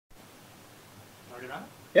Already done?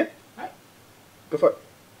 Yeah. Alright. Go for it.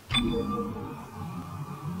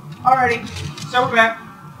 Alrighty, so we're back.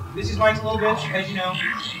 This is Mike's little bitch, as you know.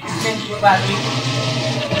 Since last week.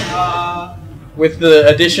 With the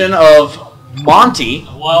addition of Monty.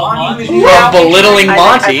 Monty From belittling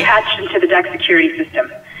Monty. I've patched into the deck security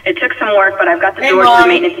system. It took some work, but I've got the door to the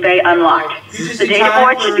maintenance bay unlocked. The data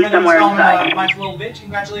board should be somewhere inside. Mike's little bitch,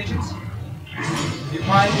 congratulations. You're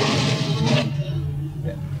fine.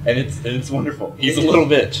 And it's wonderful. He's a little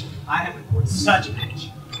bitch. I am such a bitch.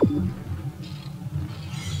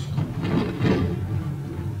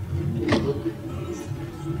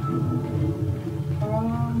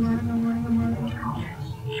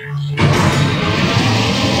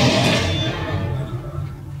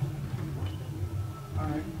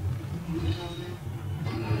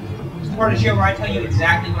 Part of the show where I tell you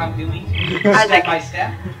exactly what I'm doing, step by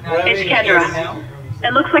step. It's Kendra.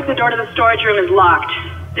 It looks like the door to the storage room is locked.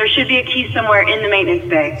 There should be a key somewhere in the maintenance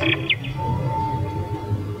bay.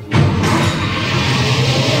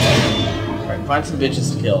 Alright, find some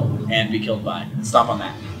bitches to kill and be killed by. Stop on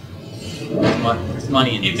that. There's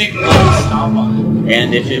money in it. If it was, stomp on it.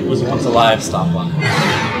 And if it was once alive, stop on it.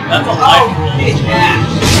 That's a life rule. Bitch ass.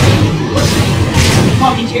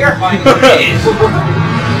 Fucking terrifying what it is.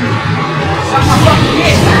 Suck my fucking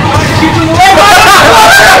dick. I'm gonna shoot you in the leg.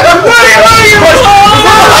 What are you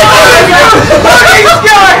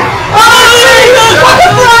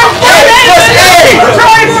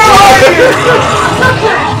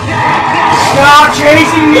Stop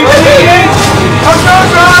chasing me, bitch! I'm so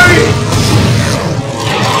sorry!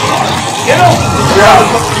 Get him!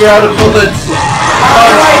 You're out of bullets.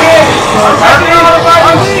 I'm right here! I'm out of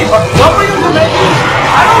my lead! What were you doing?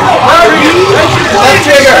 I don't know! Left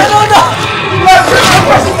trigger!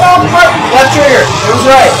 Left trigger! It was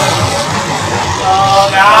right. Oh,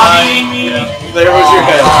 now There was your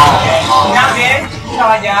head. Now, man, how I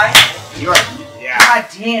died. You're God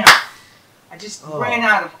damn. I just ran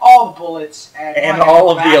out of all the bullets and all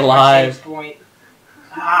of the alive. Point.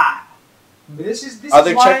 Ah. This is Are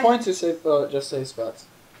there why checkpoints or safe, just safe spots?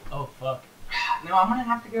 Oh fuck. No, I'm gonna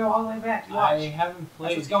have to go all the way back to watch. I haven't That's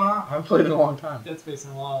played what's going on. I haven't played in a long time. Dead Space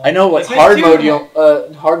in a while. I know what hard mode you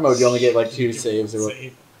only get like 2 saves or what.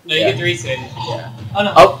 No, you get 3 saves. Yeah. Oh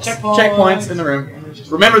no. Oh, checkpoints in the room.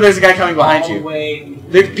 Remember, there's a guy coming behind you.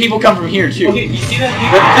 People come from here too. Okay, you see that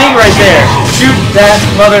thing? The thing right there. Shoot that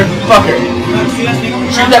motherfucker. See that thing?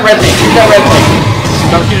 Shoot that red thing. Shoot that red thing.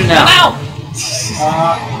 Don't shoot it now. Ow!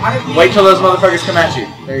 Wait till those motherfuckers come at you.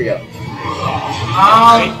 There you go.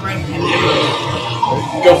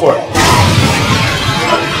 Go for it.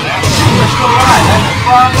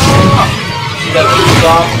 You got shoot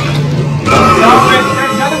off.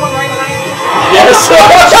 There's another one right behind you. Yes.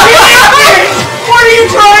 What are you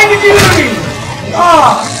trying to do to me?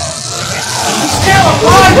 Ah! Still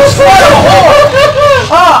alive!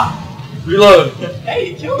 Ah! Reload. Hey,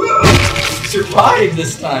 you killed me! Survived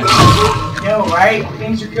this time. Yo, right?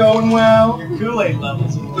 Things are going well. Your Kool-Aid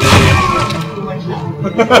levels.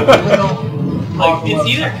 Like, it's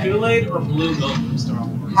either Kool-Aid or blue milk from Star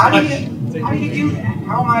Wars. How do you do that?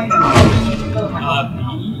 How am I?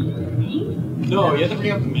 No, you have to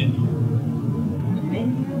bring up the menu.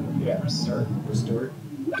 Yeah. Restart.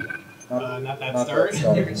 Not that Not start.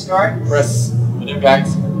 that Different start. Press back.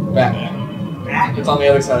 Back. It's on the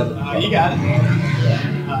other side of the. You got it.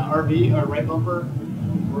 RB or right bumper.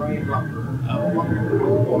 Right bumper.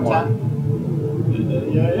 One more time.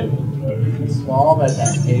 Yeah. Small but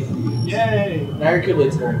that's okay. Yay! Now your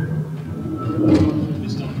Kool-Aid's going.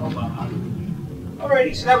 Just don't know about how.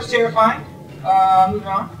 Alrighty, so that was terrifying. Moving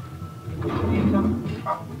on.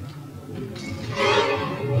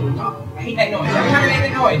 Oh, I hate that noise. Every time I make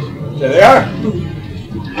that noise. There they are. You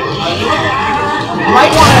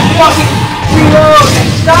might want to fucking reload and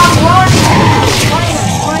stop running!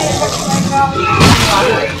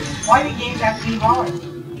 Why do games have to be hard?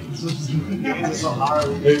 Games are so hard.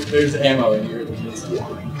 There's ammo in here.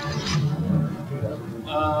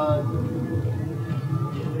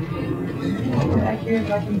 I hear if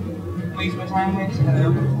I can waste my time with instead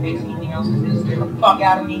of face anything else that is the fuck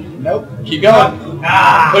out of me. Nope. Keep going.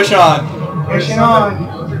 Ah! Push on. Pushing on.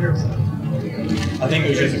 I think it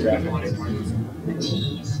was just a graphic. The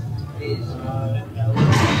tease is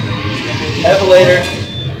Elevator.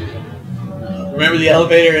 Remember the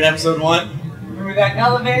elevator in episode 1? remember that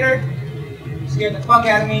elevator? Scared the fuck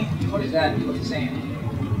out of me. What is that? What's it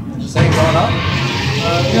saying? Just saying going up?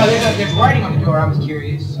 No, there's writing on the door. I was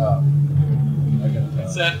curious. Oh. It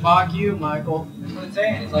said, fuck you, Michael. That's what it's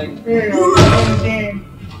saying. It's like, hey,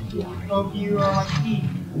 I hope you are on key.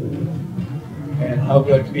 And how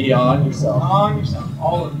good to be on yourself. On yourself.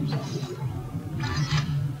 All of yourself.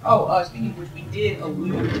 Oh, speaking of which, we did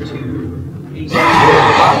allude to the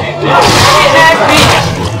project.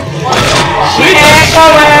 She has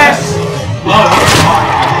SOS!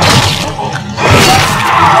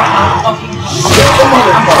 I'm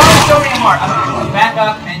throwing so many hard. I'm gonna back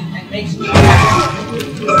up and make some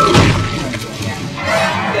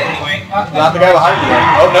anyway. Not the guy behind you.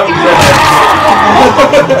 Oh no, he's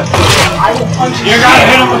right there. I will punch you. You gotta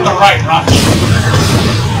hit him with the right, Rock.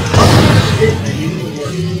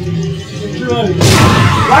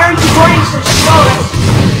 Why aren't you going so slow?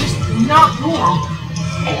 That's just not cool.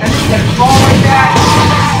 And then you get a fall like that.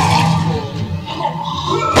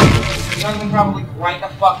 Something probably right the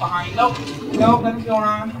fuck behind you. Nope. Nope, nothing's going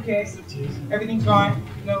on. Okay. Everything's fine.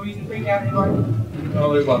 No reason to freak out anybody.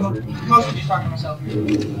 No, there's lots of it. Mostly just talking to myself here.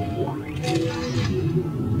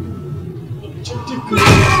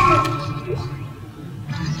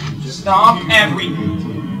 Stomp everything.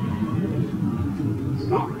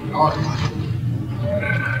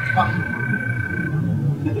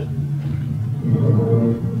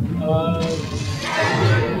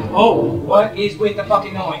 Oh, what is with the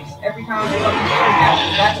fucking noise? Every time the fucking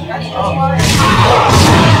noise happens, that's why.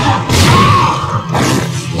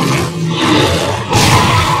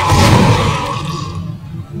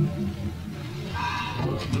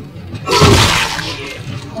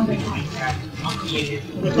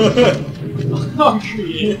 I'm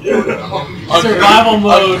creative. Survival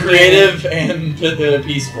mode. Creative and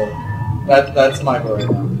peaceful. That's my goal right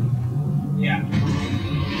now. Yeah.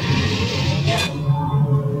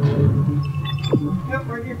 Yep,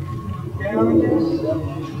 right here. Down this.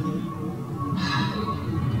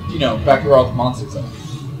 You know, back where all the monsters are.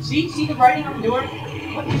 See the writing on the door?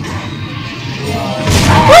 What is that?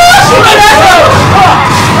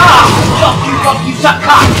 Fuck you, suck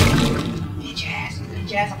cock! Bitch ass.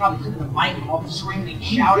 I probably took the mic and all the screaming and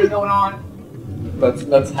shouting going on.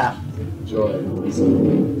 That's half the joy.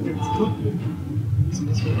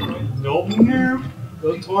 Nope. Nope.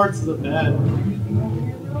 Go towards the bed.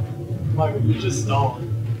 Michael, you're just stalling.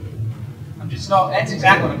 I'm just stalling. That's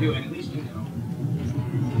exactly what I'm doing. At least you know.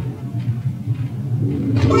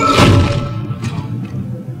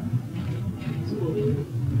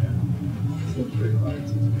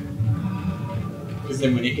 Because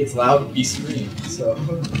then when it gets loud, he screams. So.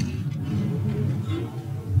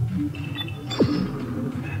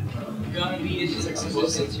 Gonna be as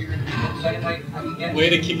explicit here. I can get Way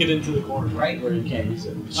to kick it into the corner. right Where you can't use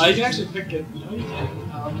it. You can actually pick it. No, you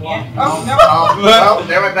can't. Yeah. Oh no. Well,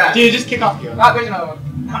 there went that. Dude, just kick off the other. There's another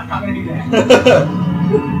one. I'm not gonna do that.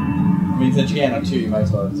 I mean, since you can't have 2, you might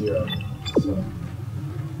as well have 0. So.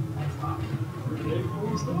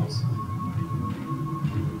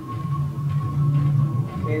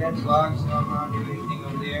 Okay, that's locked, so I'm not doing anything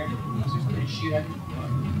over there. Unless there's something to shoot at.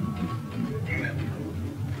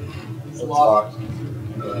 It's locked.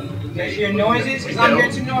 You guys hear noises? Because I'm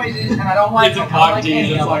hearing some noises, and I don't like It's a them. I don't cock like tease.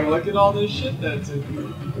 any It's of like, them. look at all this shit that's in here.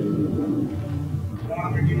 What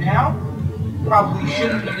I'm gonna do now? Probably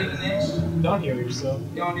shouldn't be doing this. Don't heal yourself.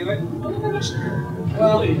 Don't do it.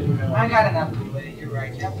 Well, Well, I got enough to it. You're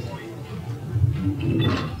right. You have a point.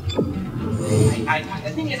 The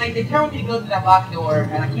thing is, they tell me to go to that locked door,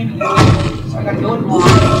 and I can't even go in. So I gotta go and block.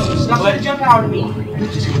 Stuff's gonna jump out at me. And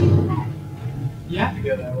it's just you have to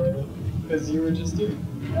go that way though, because you were just doing.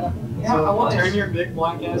 yeah, So I was. turn your big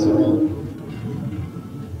black ass around.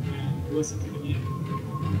 Listen to the music.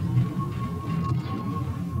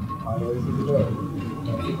 Find ways to the door.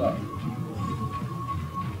 Don't keep up.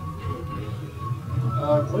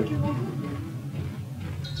 Click it.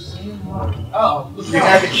 Oh, You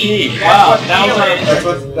have the key. Wow, That's that was what our- the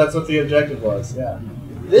deal is. That's what the objective was. Yeah.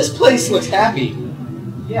 This place looks happy.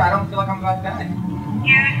 Yeah, I don't feel like I'm about to die.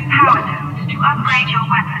 Use power nodes to upgrade your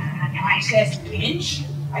weapons and It training. says pinch?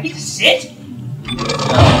 I get to sit?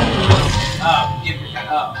 Oh, different.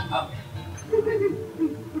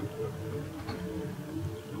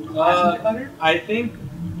 I think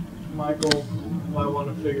Michael might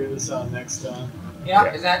want to figure this out next time.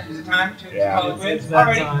 Yeah, is it time to call it It's quits? that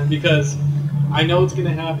Alrighty. time because I know what's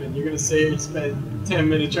gonna happen. You're gonna say you spent 10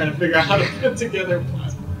 minutes trying to figure out how to put together a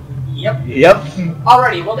plasma. Yep. Yep.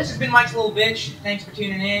 Alrighty, well this has been Mike's Little Bitch. Thanks for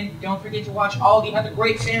tuning in. Don't forget to watch all the other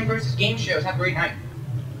great Sam vs. Game shows. Have a great night.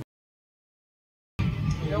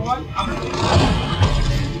 You know what? I'm gonna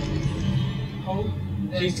hope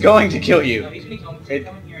that He's going to kill you. No, he's gonna kill me. He's gonna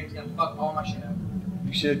come in here and he's gonna fuck all my shit up.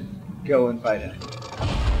 You should go and fight him.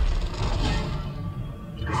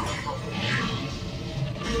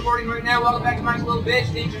 Recording right now. Welcome back to Mike's Little Bitch.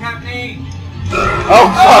 Things are happening. Oh,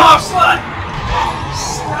 Oh, slut!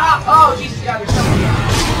 Stop! Oh, Jesus God, there's something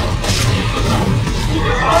here.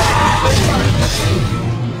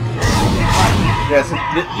 Yes.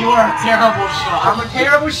 You are a terrible shot. I'm a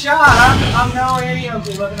terrible shot. I'm no Annie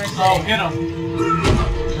Oakley. What can I say? Oh, hit him.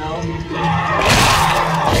 No.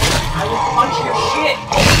 I will punch your shit.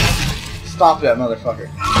 Stop that motherfucker.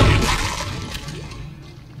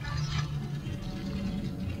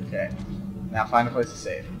 Okay. Now find a place to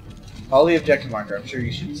save. Follow the objective marker. I'm sure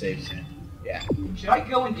you should save soon. Yeah. Should I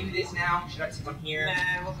go and do this now? Should I sit on here?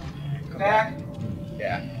 Nah, we'll Come back?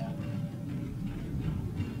 Yeah.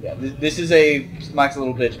 Yeah, this is a Mike's a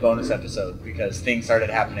Little Bitch bonus episode because things started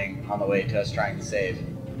happening on the way to us trying to save.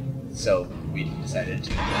 So we decided to.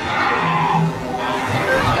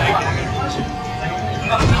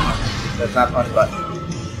 That's not punch button.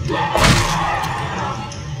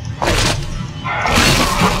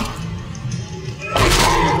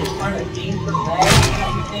 Trying to game for leg and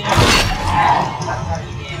everything. That's how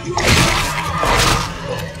you game.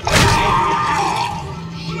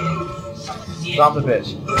 Stop the bitch.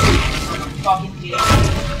 Fucking dick.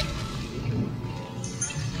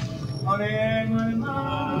 Money.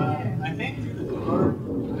 I think through the door.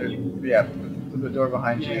 Yeah, the door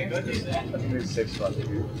behind you. Yeah, go do that. I think there's 6 spots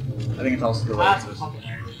here. I think it's also the right. That's fucking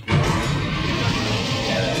Irish.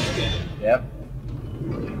 Yep.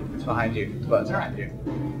 It's behind you. The button's behind you.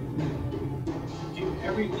 Do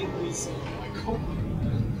everything we say, Michael.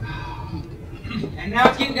 And now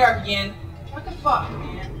it's getting dark again. What the fuck,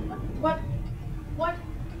 man? What?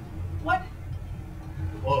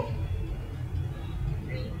 Whoa.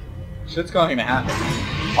 Shit's going to happen.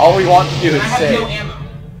 All we want to do And is I have save. no ammo.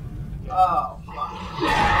 Oh, fuck.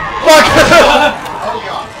 Fuck! Oh,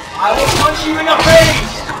 God. I will punch you in the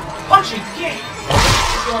face! Punching game!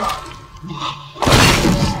 What's going on?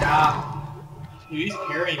 Stop. Dude, he's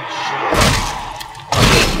carrying shit.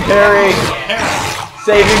 Parry! Carry.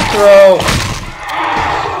 Saving throw!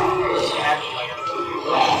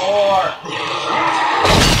 More.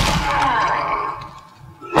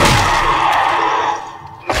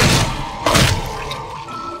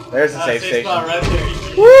 There's the safe station. Spot right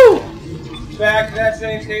there. Woo! Back to that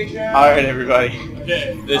same station. Alright, everybody.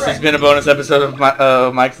 Okay. This has been a bonus episode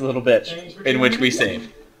of Mike's Little Bitch, in which we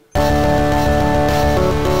save.